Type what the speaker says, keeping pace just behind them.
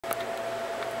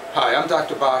Hi, I'm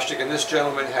Dr. Bostick, and this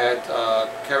gentleman had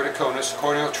keratoconus,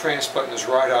 corneal transplant in his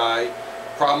right eye,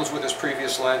 problems with his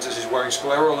previous lenses. He's wearing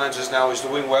scleral lenses now. He's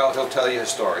doing well. He'll tell you his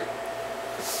story.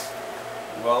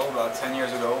 Well, about 10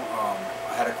 years ago,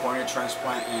 I had a corneal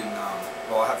transplant in,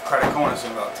 I have keratoconus,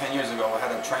 and about 10 years ago I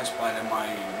had a transplant in my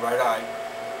right eye,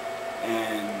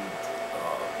 and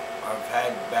I've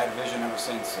had bad vision ever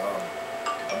since.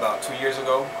 About 2 years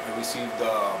ago I received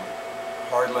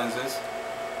hard lenses.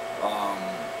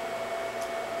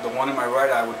 The one in my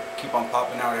right eye would keep on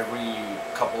popping out every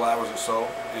couple hours or so,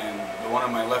 and the one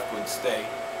on my left would stay,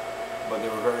 but they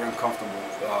were very uncomfortable.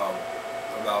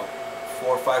 About 4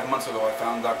 or 5 months ago I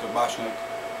found Dr. Bostick,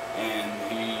 and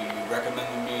he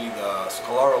recommended me the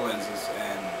Scleral lenses,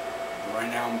 and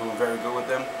right now I'm doing very good with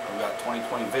them. I've got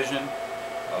 20/20 vision.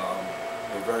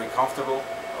 They're very comfortable,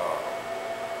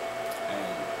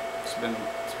 and it's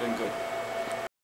been good.